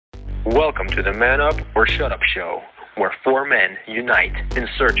Welcome to the Man Up or Shut Up show, where four men unite in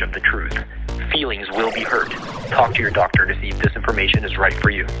search of the truth. Feelings will be hurt. Talk to your doctor to see if this information is right for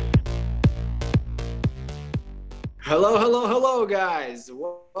you. Hello, guys.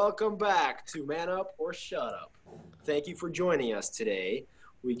 Welcome back to Man Up or Shut Up. Thank you for joining us today.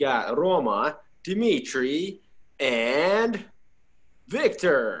 We got Roma, Dimitri, and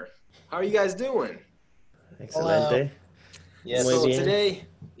Victor. How are you guys doing? Excelente. Yes. So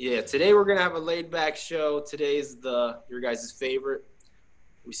today we're gonna have a laid-back show. Today's your guys' favorite.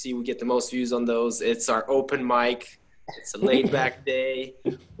 We get the most views on those. It's our open mic. It's a laid-back day.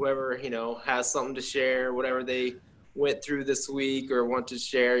 Whoever has something to share, whatever they went through this week or want to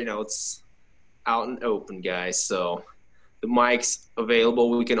share, it's out and open, guys. So the mic's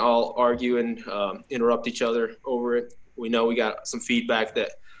available. We can all argue and interrupt each other over it. We know we got some feedback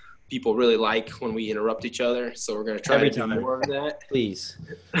that people really like when we interrupt each other, so we're going to try to do more of that. Please.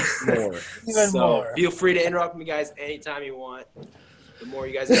 More. More. Feel free to interrupt me, guys, anytime you want. The more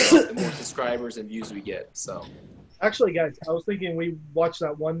you guys interrupt, the more subscribers and views we get. So, actually, guys, I was thinking we watch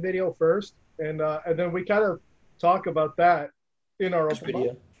that one video first, and then we kind of talk about that in our open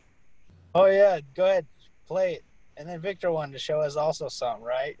video. Oh, yeah. Go ahead. Play it. And then Victor wanted to show us also something,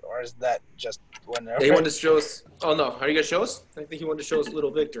 right? Or is that just when they're... He wanted to show us... Oh, no. Are you going to show us? I think he wanted to show us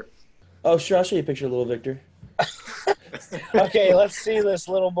little Victor. Oh, sure. I'll show you a picture of little Victor. Okay, let's see this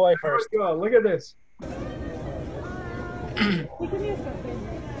little boy first. Oh, look at this.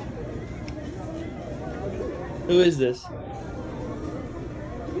 Who is this?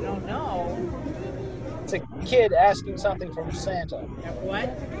 You don't know. It's a kid asking something from Santa. What?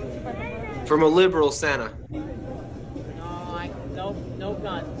 From a liberal Santa. No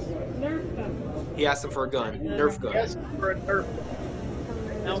guns. Nerf gun. He asked him for a gun. Nerf gun. Yes, for a Nerf.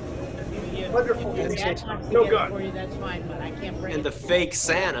 No. Wonderful. If Dad wants to No get gun. it for you, that's fine, but I can't bring And it. the fake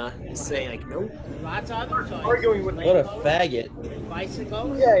Santa is saying, like, nope. Lots of other toys. Arguing with What a faggot.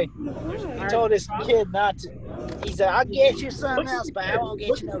 Bicycles. Yeah, There's he told his kid not to. He said, I'll get you something else, but I won't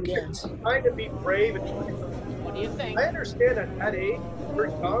get you no guns. Trying to be brave and What do you think? I understand at that age, you're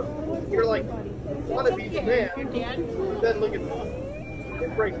young, you're like, want to be the man, Your dad? then look at this.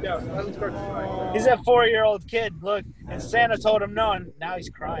 It breaks down. Suddenly starts crying. He's a 4-year-old kid, look, and Santa told him no, and now he's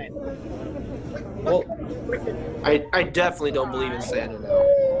crying. Well, I definitely don't believe in Santa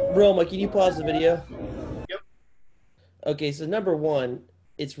now. Roma, can you pause the video? Yep. Okay, so number one,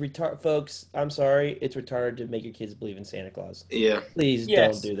 it's folks, I'm sorry, it's retarded to make your kids believe in Santa Claus. Yeah. Please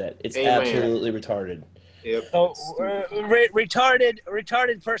Yes. don't do that. It's Amen. absolutely retarded. Yep. So,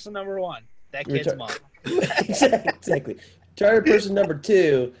 retarded person number one, that kid's mom. Exactly. Retarded person number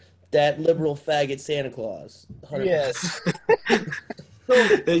two, that liberal faggot Santa Claus. 100%. Yes.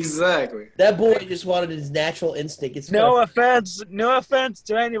 Exactly. That boy just wanted his natural instinct. It's No offense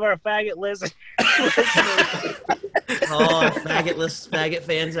to any of our faggot listeners. Oh, faggot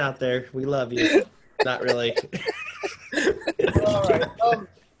fans out there, we love you. Not really. All right.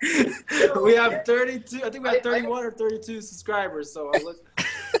 We have 32. I think we have 31 or 32 subscribers. So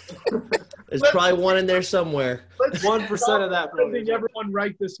There's probably one in there somewhere. Let's 1% of that. something everyone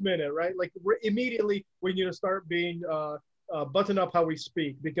right this minute, right? Like immediately we need to start being button up how we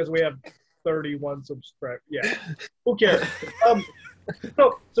speak because we have 31 subscribers. Yeah, who cares?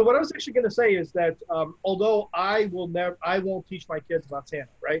 So what I was actually going to say is that although I won't teach my kids about Santa,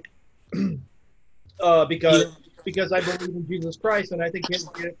 right? Because I believe in Jesus Christ, and I think his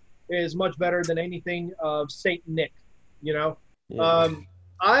gift is much better than anything of Saint Nick. Yeah.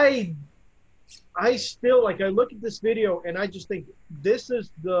 I still I look at this video and I just think this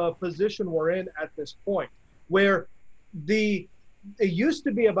is the position we're in at this point, where it used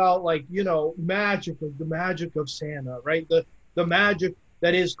to be about the magic of Santa, right? The magic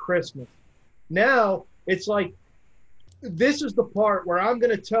that is Christmas. Now it's like this is the part where I'm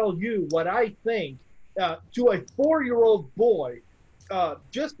going to tell you what I think to a 4-year-old boy,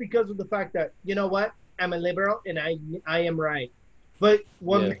 just because of the fact that I'm a liberal and I am right. But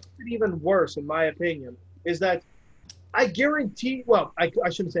what makes it even worse, in my opinion, is that I guarantee. Well, I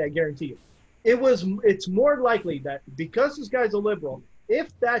shouldn't say I guarantee you. It's more likely that because this guy's a liberal, if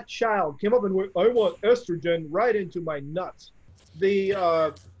that child came up and went, I want estrogen right into my nuts, the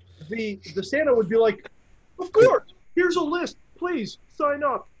Santa would be like, of course, here's a list, please sign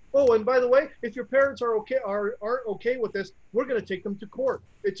up. Oh, and by the way, if your parents aren't okay with this, we're gonna take them to court.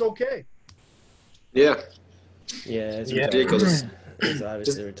 It's okay. Yeah. Yeah, it's ridiculous. It's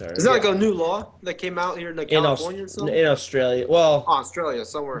obviously retarded. Is that like a new law that came out here in California or something? In Australia. Well, Australia,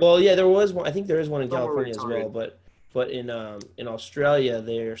 somewhere. Well, yeah, there was one. I think there is one in Somewhere California as well. But in Australia,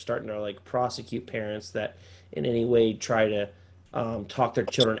 they're starting to prosecute parents that in any way try to talk their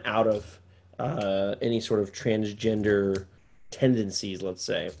children out of any sort of transgender tendencies. Let's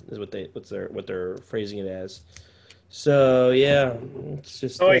say is what they're phrasing it as. So yeah, it's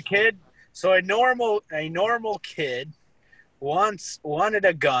just So a normal kid wanted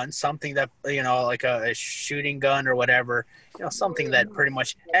a gun, something that like a shooting gun or whatever, something that pretty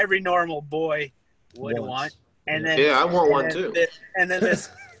much every normal boy would want. And then I want one too. And then this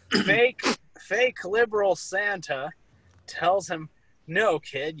fake liberal Santa tells him, "No,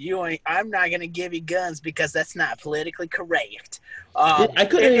 kid, I'm not going to give you guns because that's not politically correct." I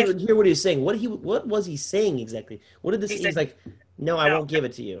couldn't even hear what he was saying. What was he saying exactly? What did this? He's like, "No, I won't give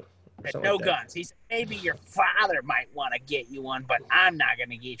it to you." No guns. He said, "Maybe your father might want to get you one, but I'm not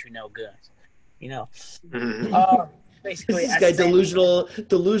going to get you no guns." Basically, this guy delusional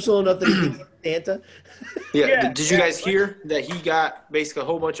enough that he thinks Santa. Yeah. Did you guys hear that he got basically a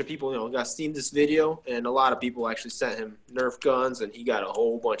whole bunch of people, got seen this video, and a lot of people actually sent him Nerf guns, and he got a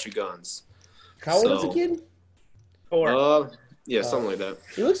whole bunch of guns. How old is the kid? 4. Yeah, something like that.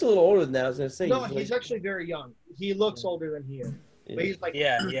 He looks a little older than that. I was gonna say. No, he's actually very young. He looks older than he is. But he's like,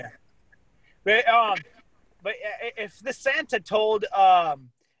 yeah. But if the Santa told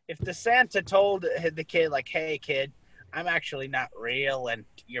the kid, like, "Hey kid, I'm actually not real, and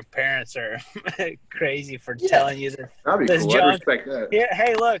your parents are crazy for telling you this." That'd be cool. I respect that. Yeah,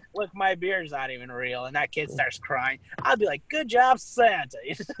 hey, look, my beard's not even real, and that kid starts crying. I'd be like, "Good job, Santa."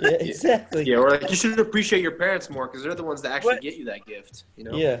 Yeah, exactly. Yeah, or like you should appreciate your parents more because they're the ones that actually get you that gift.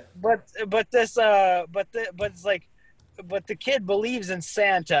 Yeah. But the kid believes in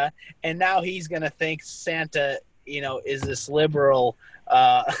Santa, and now he's gonna think Santa, is this liberal,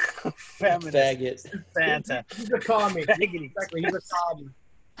 feminist faggot Santa. he's a commie. Exactly, he's a commie.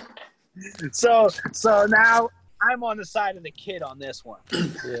 So now I'm on the side of the kid on this one.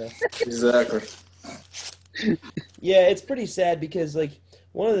 Yeah. Exactly. Yeah, it's pretty sad because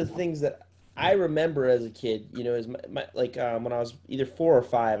one of the things that I remember as a kid, is my when I was either 4 or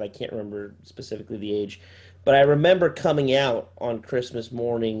 5, I can't remember specifically the age, but I remember coming out on Christmas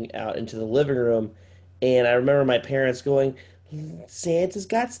morning out into the living room, and I remember my parents going, "Santa's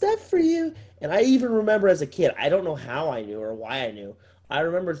got stuff for you." And I even remember as a kid, I don't know how I knew or why I knew, I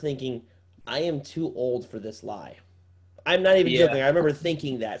remember thinking, I am too old for this lie. I'm not even joking. I remember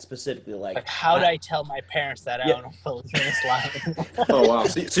thinking that specifically. Like how did I tell my parents that I don't believe in this lie? Oh, wow.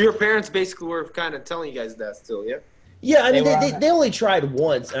 So your parents basically were kind of telling you guys that still, yeah? Yeah, I mean, they only tried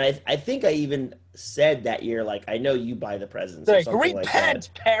once, and I think I even said that year, like, "I know you buy the presents." Or something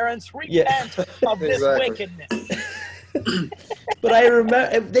repent, like parents, repent of this wickedness. But I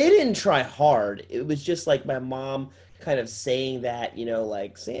remember they didn't try hard. It was just like my mom kind of saying that,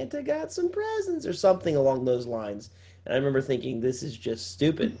 like Santa got some presents or something along those lines. And I remember thinking, this is just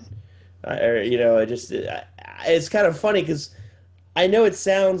stupid. It's kind of funny because I know it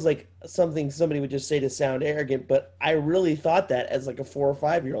sounds like something somebody would just say to sound arrogant, but I really thought that as like a 4 or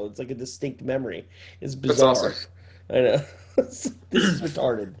 5-year-old. It's like a distinct memory. It's bizarre. That's awesome. I know. This is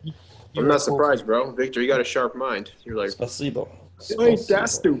retarded. I'm not surprised, bro. Victor, you got a sharp mind. You're like, Spasibo. ain't that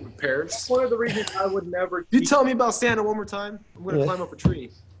stupid, parents. That's one of the reasons I would never. You tell me about Santa one more time, I'm going to climb up a tree.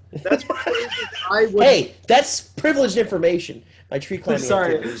 That's one of the reasons I would. Hey, that's privileged information. My tree climbing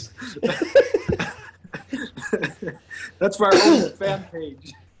activities. That's for our own fan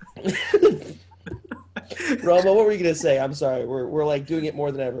page. Roma, what were you gonna say? I'm sorry. We're like doing it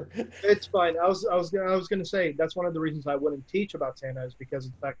more than ever. It's fine. I was gonna say that's one of the reasons I wouldn't teach about Santa is because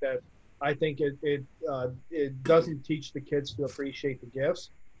of the fact that I think it doesn't teach the kids to appreciate the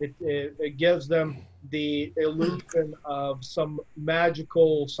gifts. It gives them the illusion of some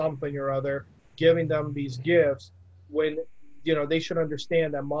magical something or other giving them these gifts when they should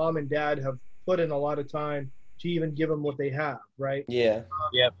understand that mom and dad have put in a lot of time to even give them what they have, right? Yeah.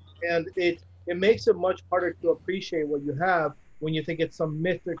 Yep. And it makes it much harder to appreciate what you have when you think it's some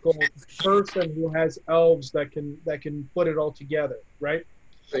mythical person who has elves that can put it all together, right?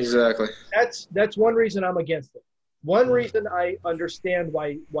 Exactly. That's one reason I'm against it. One reason I understand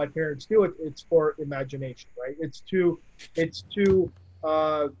why parents do it, it's for imagination, right? It's to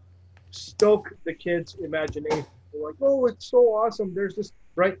stoke the kids' imagination. They're like, oh, it's so awesome. There's this,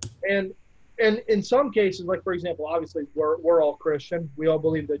 right? And in some cases, like for example, obviously we're all Christian. We all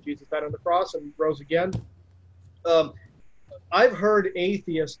believe that Jesus died on the cross and rose again. I've heard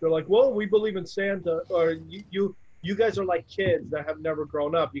atheists, they're like, well, we believe in Santa, or you guys are like kids that have never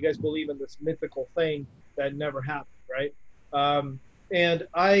grown up. You guys believe in this mythical thing that never happened, right? And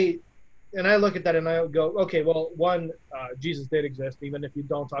I look at that and I go, okay, well, one, Jesus did exist, even if you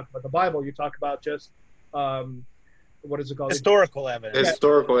don't talk about the Bible, you talk about just what is it called? Historical evidence.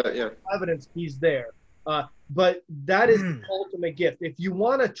 Historical, yeah. Evidence, he's there. But that is the ultimate gift. If you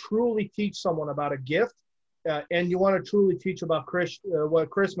want to truly teach someone about a gift, and you want to truly teach about what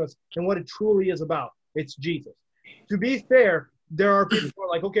Christmas and what it truly is about, it's Jesus. To be fair, there are people who are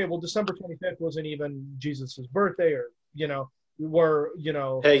like, okay, well, December 25th wasn't even Jesus's birthday, or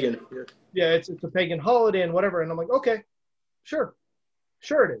pagan. Yeah, it's a pagan holiday and whatever. And I'm like, okay, sure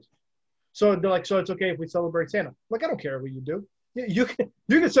it is. So they're like, so it's okay if we celebrate Santa. I'm like, I don't care what you do. You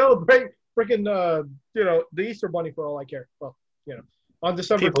can celebrate freaking the Easter Bunny for all I care. Well, on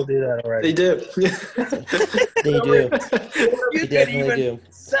December. People do that already. They do. They do. You They can definitely even do.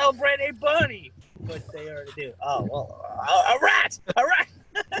 celebrate a bunny, but they already do. Oh, well, a rat.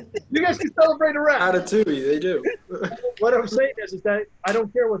 You guys can celebrate a rat. Ratatouille, they do. What I'm saying is that I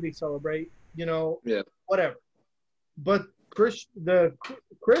don't care what they celebrate, whatever. But the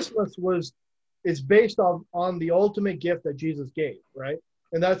Christmas is based on the ultimate gift that Jesus gave, right?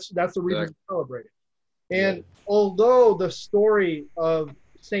 And that's the reason we celebrate it. And although the story of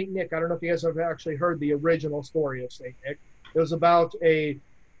Saint Nick, I don't know if you guys have actually heard the original story of Saint Nick. It was about a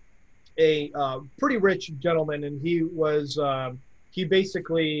pretty rich gentleman, and he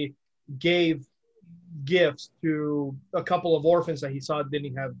basically gave gifts to a couple of orphans that he saw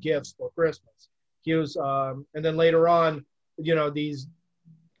didn't have gifts for Christmas. He was, and then later on, these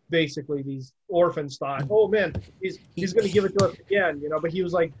orphans thought, oh man, he's going to give it to us again, but he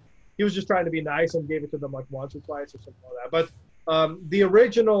was just trying to be nice and gave it to them like once or twice or something like that. But the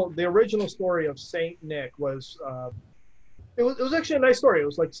original story of Saint Nick was, it was actually a nice story. It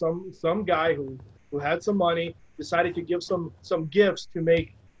was like some guy who had some money decided to give some gifts to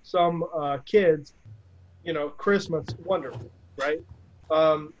make some kids, Christmas wonderful, right?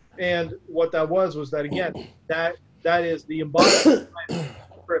 And what that was that, again, that is the embodiment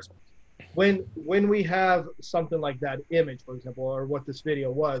of Christmas. When we have something like that image, for example, or what this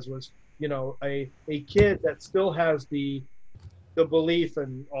video was a kid that still has the belief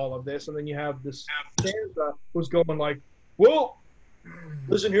in all of this, and then you have this Santa who's going like, well,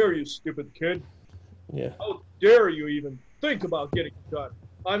 listen here, you stupid kid. Yeah. How dare you even think about getting it done?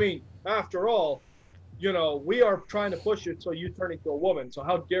 I mean, after all, we are trying to push it so you turn into a woman. So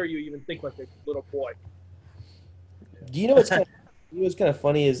how dare you even think like a little boy? Do you know what's kind of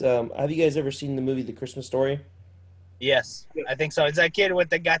funny is have you guys ever seen the movie The Christmas Story? Yes, I think so. Is that kid with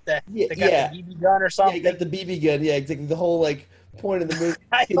the yeah. BB gun or something? Yeah, he got the BB gun. Yeah, exactly. The whole point of the movie.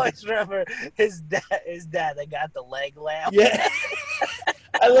 I always remember his dad that got the leg lamp. Yeah.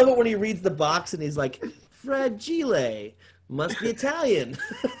 I love it when he reads the box and he's like, Fragile, must be Italian.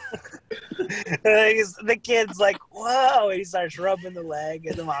 The kid's like, whoa, and he starts rubbing the leg,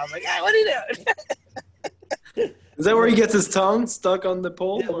 and the mom's like, hey, what are you doing? Is that where he gets his tongue stuck on the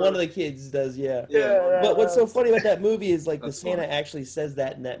pole? Yeah, one of the kids does, yeah. Yeah. But what's so funny about that movie is the Santa funny. actually says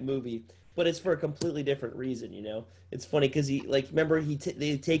that in that movie, but it's for a completely different reason, It's funny because he, remember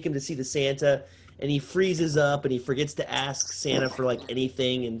they take him to see the Santa, and he freezes up and he forgets to ask Santa for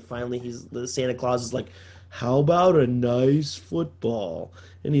anything, and finally the Santa Claus is like, how about a nice football?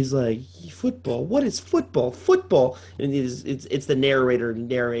 And he's like, football? What is football? Football. And it's the narrator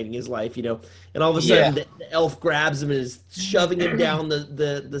narrating his life, And all of a sudden the elf grabs him and is shoving him down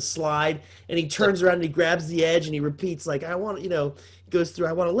the slide, and he turns around and he grabs the edge and he repeats I want, he goes through,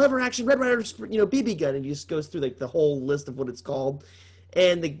 I want a lever action Red Ryder, BB gun, and he just goes through the whole list of what it's called.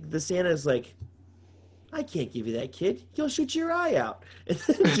 And the Santa is like, I can't give you that, kid. He'll shoot your eye out. And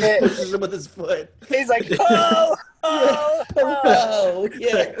then just pushes him with his foot. He's like, oh,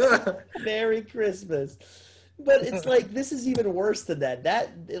 yeah. Merry Christmas. But it's this is even worse than that.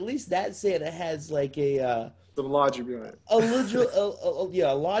 At least that Santa has the logic behind it. A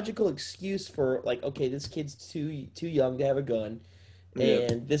logical excuse for okay, this kid's too young to have a gun,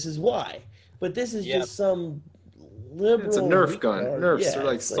 and this is why. But this is just some liberal. It's a Nerf gun. Nerfs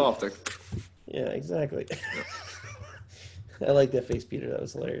are soft. Yeah, exactly. I like that face, Peter. That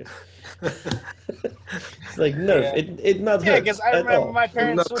was hilarious. It's Nerf. Yeah. It not yeah, hurt. because I remember my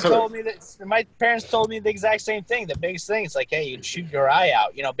parents told me the exact same thing. The biggest thing is hey, you shoot your eye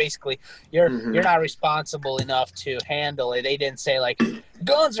out. Basically, you're not responsible enough to handle it. They didn't say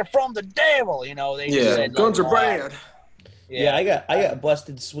guns are from the devil. They just said guns are bad. Yeah, I got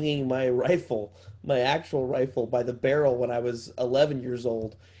busted swinging my actual rifle, by the barrel when I was 11 years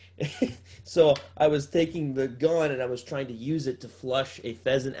old. So I was taking the gun and I was trying to use it to flush a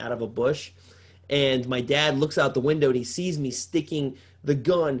pheasant out of a bush, and my dad looks out the window and he sees me sticking the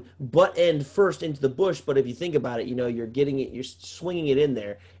gun butt end first into the bush. But if you think about it, you're swinging it in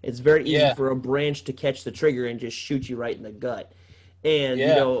there. It's very easy for a branch to catch the trigger and just shoot you right in the gut. And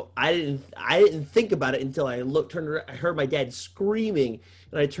Yeah. I didn't think about it until turned around, I heard my dad screaming,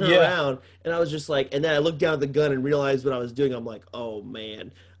 and I turned around, and I was just like, and then I looked down at the gun and realized what I was doing. I'm like, oh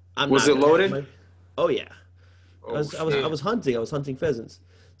man, I'm Was not it gonna have loaded? Oh yeah, Oh, I was hunting. I was hunting pheasants.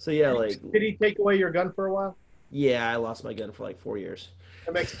 So yeah, like Did he take away your gun for a while? yeah, I lost my gun for like 4 years.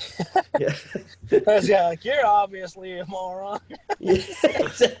 That makes Yeah, Yeah, like, you're obviously a moron. yeah,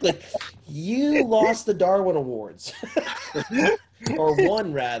 exactly. You lost the Darwin Awards, or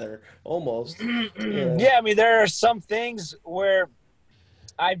one rather, almost. Yeah. Yeah, I mean, there are some things where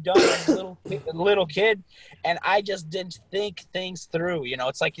I've done as a little kid, and I just didn't think things through.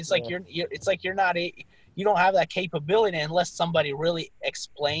 It's like you're not you don't have that capability unless somebody really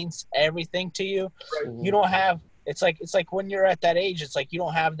explains everything to you. Mhm. You don't have. It's like when you're at that age, it's like you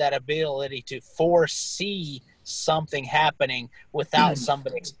don't have that ability to foresee something happening without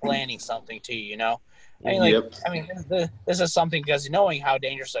somebody explaining something to you. I mean, Yep. this is something, because knowing how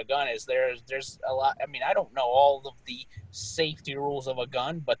dangerous a gun is, there's a lot. I mean, I don't know all of the safety rules of a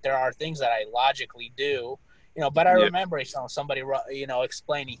gun, but there are things that I logically do. But I Yep. remember somebody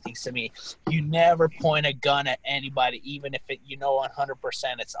explaining things to me. You never point a gun at anybody, even if it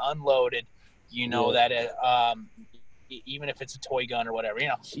 100% it's unloaded. That it, even if it's a toy gun or whatever.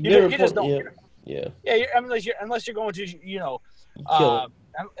 You just don't. Yeah. Yeah, unless you're going to Kill it.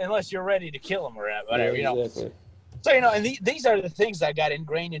 unless you're ready to kill them or whatever. Yeah, exactly. So and these are the things that got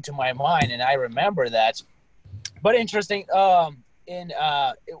ingrained into my mind, and I remember that. But interesting,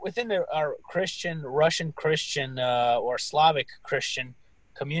 within our Russian Christian or Slavic Christian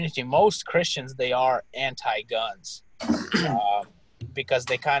community, most Christians, they are anti-guns, because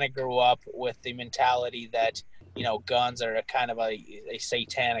they kind of grew up with the mentality that guns are a kind of a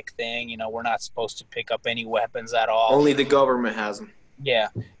satanic thing. We're not supposed to pick up any weapons at all. Only the government has them. Yeah,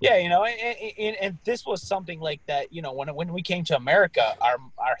 and this was something like that. When we came to America,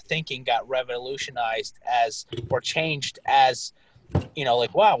 our thinking got revolutionized changed as,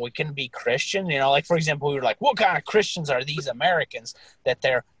 like, wow, we can be Christian. Like, for example, we were like, what kind of Christians are these Americans that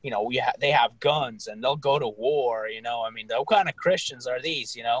they're, they have guns and they'll go to war. What kind of Christians are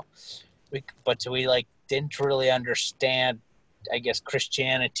these? But we didn't really understand, I guess,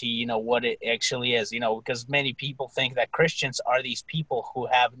 Christianity, what it actually is, because many people think that Christians are these people who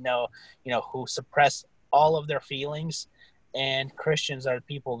have who suppress all of their feelings, and Christians are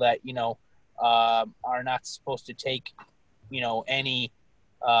people that, are not supposed to take, any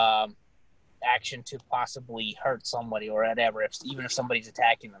action to possibly hurt somebody or whatever, even if somebody's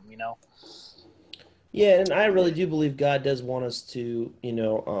attacking them, Yeah, and I really do believe God does want us to,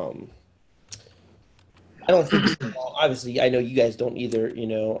 I don't think, obviously, I know you guys don't either,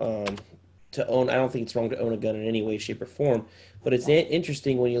 to own, I don't think it's wrong to own a gun in any way, shape, or form, but it's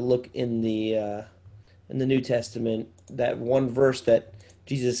interesting when you look in the New Testament, that one verse that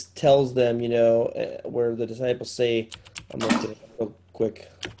Jesus tells them, where the disciples say, I'm looking real quick,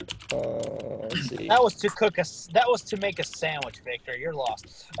 let's see. That was to make a sandwich, Victor. You're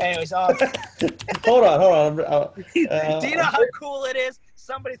lost. Anyways, hold on. Do you know how cool it is?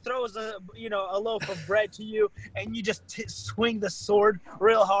 Somebody throws a loaf of bread to you, and you just swing the sword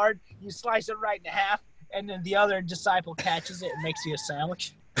real hard. You slice it right in half, and then the other disciple catches it and makes you a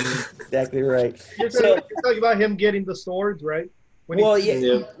sandwich. Exactly right. you're talking about him getting the swords, right?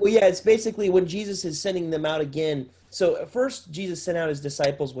 It's basically when Jesus is sending them out again. So at first, Jesus sent out his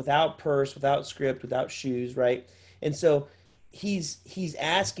disciples without purse, without script, without shoes, right? And so he's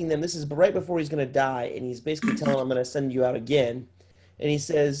asking them. This is right before he's going to die, and he's basically telling them, "I'm going to send you out again." And he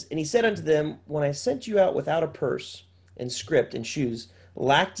said unto them, When I sent you out without a purse and script and shoes,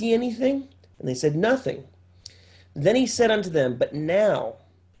 lacked ye anything? And they said, Nothing. Then he said unto them, But now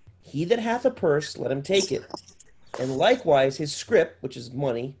he that hath a purse, let him take it, and likewise his script, which is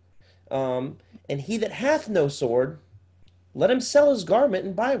money, and he that hath no sword, let him sell his garment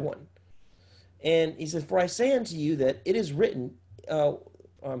and buy one. And he said, For I say unto you that it is written, for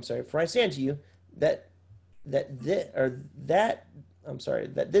I say unto you that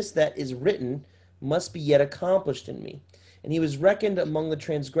this that is written must be yet accomplished in me. And he was reckoned among the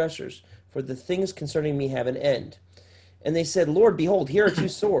transgressors, for the things concerning me have an end. And they said, Lord, behold, here are 2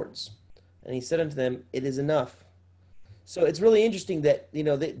 swords. And he said unto them, It is enough. So it's really interesting that, they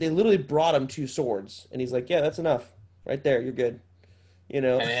literally brought him 2 swords. And he's like, yeah, that's enough. Right there, you're good.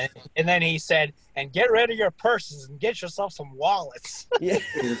 And then he said, and get rid of your purses and get yourself some wallets. Yeah.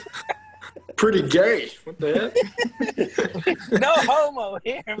 Pretty gay. What the heck? No homo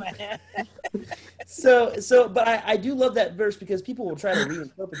here, man. But I do love that verse, because people will try to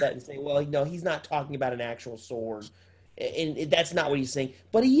reinterpret that and say, well, no, he's not talking about an actual sword. And that's not what he's saying.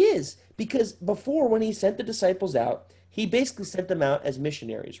 But he is, because before, when he sent the disciples out, he basically sent them out as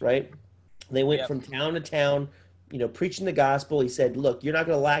missionaries, right? They went from town to town, preaching the gospel. He said, look, you're not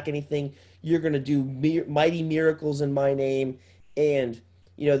going to lack anything. You're going to do mighty miracles in my name. And,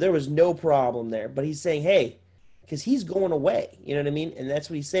 there was no problem there. But he's saying, hey, because he's going away, you know what I mean? And that's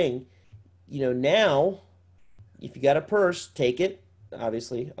what he's saying. Now, if you got a purse, take it.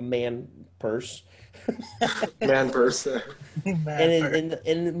 Obviously, a man purse. Man purse.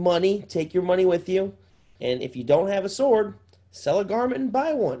 And money, take your money with you. And if you don't have a sword, sell a garment and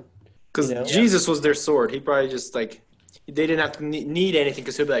buy one. Because Jesus was their sword. He probably just they didn't have to need anything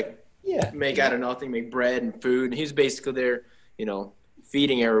because he'd be make out of nothing, make bread and food. And he's basically there,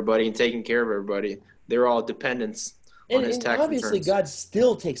 feeding everybody and taking care of everybody. They're all dependents on his tax obviously returns. God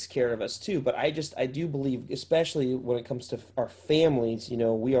still takes care of us too. But I do believe, especially when it comes to our families,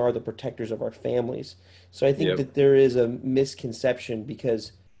 we are the protectors of our families. So I think that there is a misconception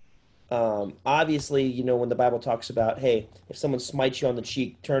because obviously, when the Bible talks about, hey, if someone smites you on the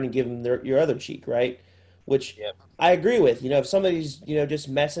cheek, turn and give them your other cheek, right? Which I agree with. If somebody's, just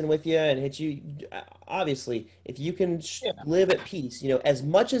messing with you and hits you, obviously, if you can live at peace, as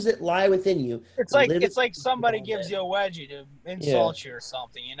much as it lie within you. It's like somebody gives you a wedgie to insult you or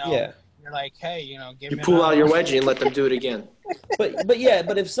something, Yeah. You're like, hey, give me. You pull out your wedgie and let them do it again.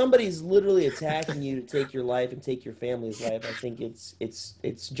 But if somebody's literally attacking you to take your life and take your family's life, I think it's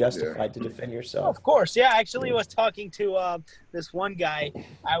justified to defend yourself. Of course, yeah. Actually, I was talking to this one guy.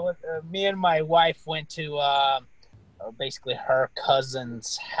 Me and my wife went to basically her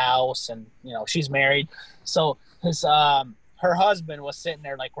cousin's house, and she's married, so his her husband was sitting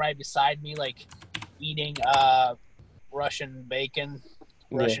there right beside me, eating Russian bacon.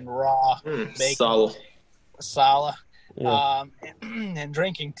 Russian raw bacon, sala, and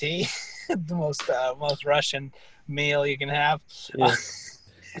drinking tea, the most Russian meal you can have. Yeah.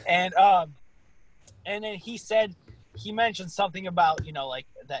 And then he mentioned something about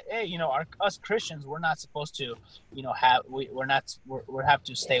that. Hey, us Christians, we're not supposed to we have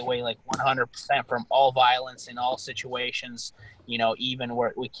to stay away 100% from all violence in all situations. Even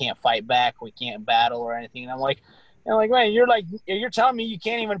where we can't fight back, we can't battle or anything. And I'm like. Man, you're telling me you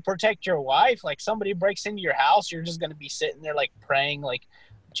can't even protect your wife? Somebody breaks into your house, you're just going to be sitting there praying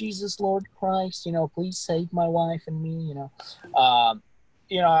Jesus, Lord Christ, please save my wife and me, I'm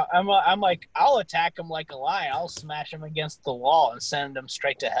I'll attack him like a lion. I'll smash him against the wall and send him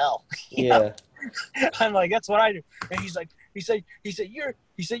straight to hell. Yeah. I'm like, that's what I do. And he said your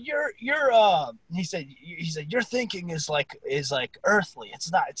thinking is earthly.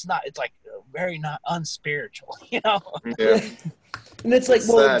 It's very not unspiritual, Yeah. And it's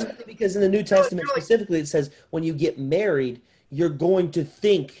because in the New Testament specifically, it says when you get married, you're going to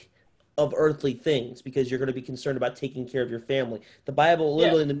think of earthly things because you're going to be concerned about taking care of your family. The Bible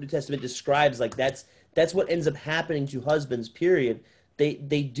literally in the New Testament describes that's what ends up happening to husbands, period. They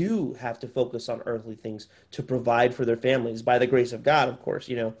do have to focus on earthly things to provide for their families by the grace of God, of course,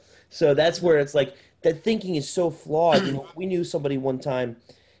 So that's where it's that thinking is so flawed. We knew somebody one time,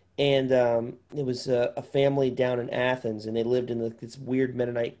 and it was a family down in Athens, and they lived in this weird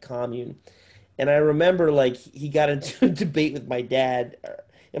Mennonite commune. And I remember he got into a debate with my dad,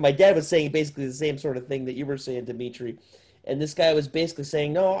 and my dad was saying basically the same sort of thing that you were saying, Dimitri. And this guy was basically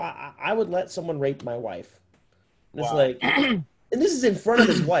saying, no, I would let someone rape my wife. And it's and this is in front of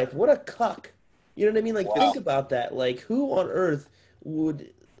his wife. What a cuck. You know what I mean? Think about that. Who on earth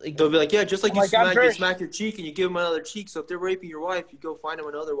would... They'll be like, yeah, just like you smack your cheek and you give them another cheek. So if they're raping your wife, you go find them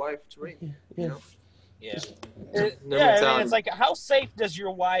another wife to rape. Yeah. Yeah. It's how safe does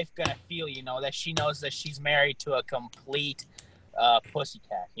your wife gonna feel, that she knows that she's married to a complete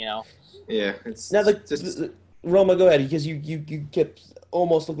pussycat, Yeah. It's now Roma, go ahead, because you kept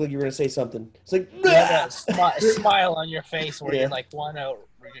almost looked like you were gonna say something. It's smile on your face where you want to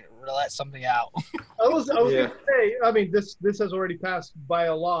let something out. I was gonna say, I mean, this has already passed by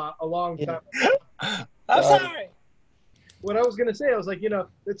a long time. I'm sorry. What I was gonna say, I was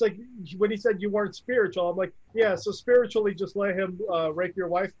it's like when he said you weren't spiritual. I'm like, yeah, so spiritually, just let him rape your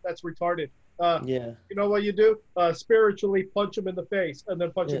wife. That's retarded. You know what you do? Spiritually, punch him in the face, and then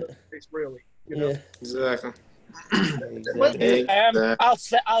punch him in the face. Really, Exactly. I'll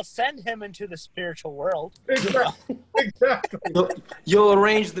send him into the spiritual world. Exactly. You'll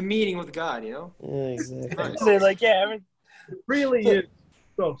arrange the meeting with God. Yeah, exactly. They're like, it really is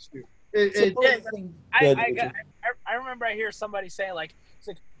so stupid. I remember I hear somebody say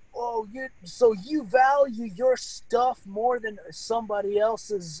oh, you value your stuff more than somebody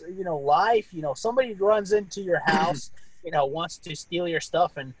else's, life. Somebody runs into your house, wants to steal your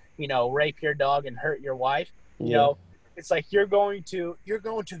stuff and, rape your dog and hurt your wife. it's like you're going to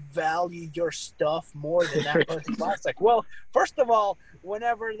value your stuff more than that person's life. It's like, well, first of all,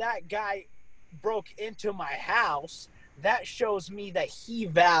 whenever that guy broke into my house, that shows me that he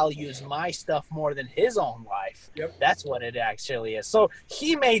values my stuff more than his own life. Yep. That's what it actually is. So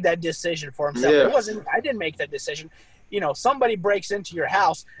he made that decision for himself. Yeah. It wasn't, I didn't make that decision. You know, somebody breaks into your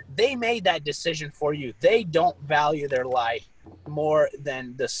house, they made that decision for you. They don't value their life more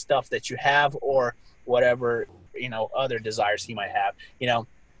than the stuff that you have or whatever, you know, other desires he might have, you know.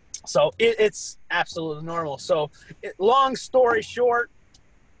 So it's absolutely normal. So long story short,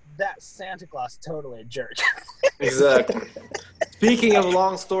 that Santa Claus totally a jerk. Exactly. Speaking of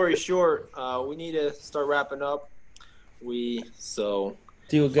long story short, we need to start wrapping up.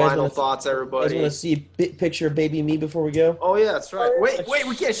 Final thoughts, everybody. You guys want to see a picture of baby me before we go? Oh yeah, that's right. Wait,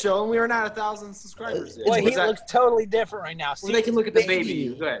 we can't show him. We are not 1,000 subscribers yet. Well, he looks totally different right now. Well, they can look at the baby.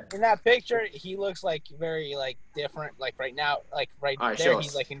 Go ahead. In that picture, he looks like very like different. Like right now, like right All right, there, show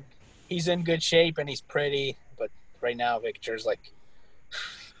he's us. like he's in good shape and he's pretty. But right now, picture's like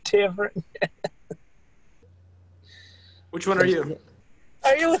different. Which one are you?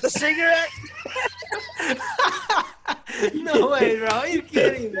 Are you with a cigarette? No way, bro. Are you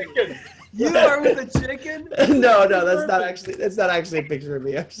kidding me? You are with a chicken? No, that's not actually a picture of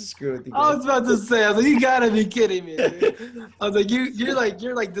me. I'm just screwing with you I guys. was about to say, I was like, you gotta be kidding me, dude. I was like, you're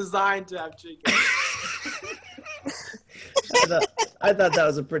like designed to have chicken. I thought that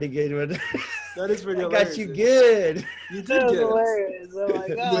was a pretty good one. That is pretty I hilarious. got you dude. good. You did That was get it. hilarious. I'm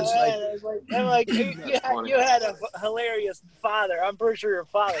like, oh, I'm like, you had a hilarious father. I'm pretty sure your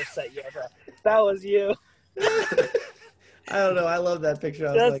father set you up. That was you. I don't know. I love that picture.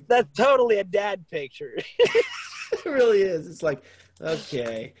 I was like, That's totally a dad picture. it really is. It's like,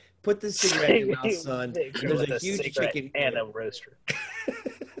 okay, put this cigarette in your mouth, son. And there's With a huge cigarette chicken and a rooster.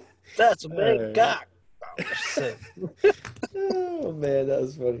 That's a big cock. Oh man, that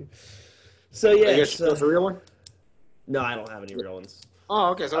was funny. So Are yeah, you guys show us a real one? no, I don't have any real ones.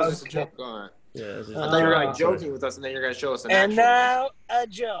 Oh, okay. So it was just a joke. All right. Yeah, it was I just- thought you were like joking with us, and then you're gonna show us an And actual now a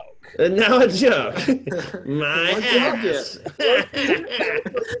joke. And now a joke. My What joke ass.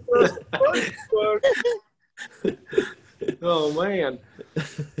 one. Oh man.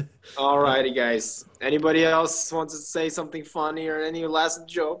 Alrighty, guys. Anybody else wants to say something funny or any last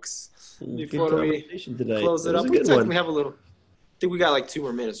jokes Good before we conversation tonight. close it was up? a We good technically one. have a little. I think we got like 2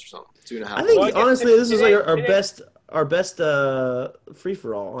 more minutes or something. 2.5. I think Well, I guess honestly, this was like our today- best free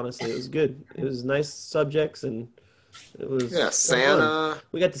for all. Honestly, it was good. It was nice subjects and it was Yeah, fun. Santa,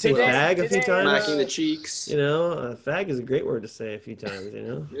 We got to say Today- fag a few today, times. smacking the cheeks. You know, fag is a great word to say a few times. You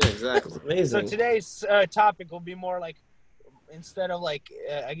know, Yeah, exactly. it's amazing. So today's topic will be more like, instead of like,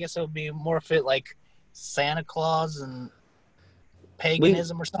 I guess it would be more fit like Santa Claus and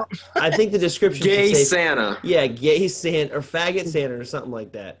paganism or something. I think the description Gay should say, Santa. yeah, gay Santa or faggot Santa or something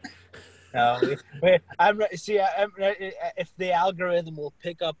like that. No, if the algorithm will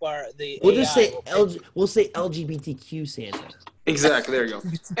pick up the We'll just AI say will pick- we'll say LGBTQ Santa. Exactly. There you go.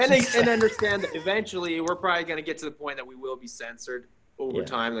 And understand that eventually we're probably gonna get to the point that we will be censored over Yeah.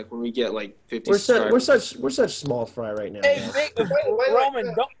 time. Like when we get like 50 We're subscribers. such small fry right now. Hey, man. wait, Roman,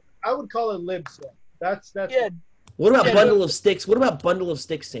 wait. don't. I would call it lib Santa. That's Yeah, What about Yeah, bundle of sticks? What about bundle of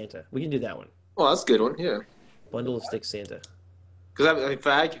sticks Santa? We can do that one. Oh, that's a good one. Yeah. Bundle of sticks Santa. Because I mean,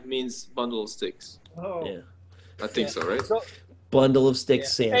 fag means bundle of sticks. Oh. Yeah. I think so, right? So, Bundle of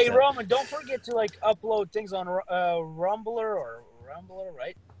sticks Santa. hey, Roman, don't forget to like upload things on Rumbler,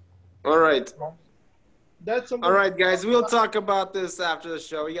 right? All right. That's something. All right, guys. We'll talk about this after the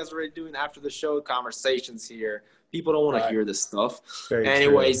show. You guys are already doing after the show conversations here. People don't want to Right. hear this stuff. Very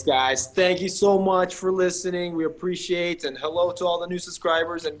Anyways, guys, thank you so much for listening. We appreciate, and hello to all the new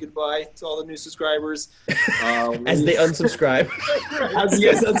subscribers, and goodbye to all the new subscribers. As they unsubscribe. As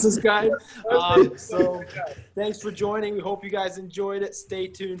you guys unsubscribe. So thanks for joining. We hope you guys enjoyed it. Stay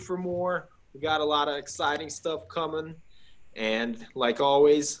tuned for more. We got a lot of exciting stuff coming. And like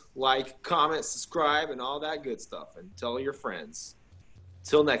always, like, comment, subscribe, and all that good stuff. And tell your friends.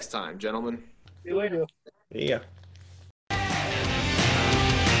 Till next time, gentlemen. See you later. Yeah.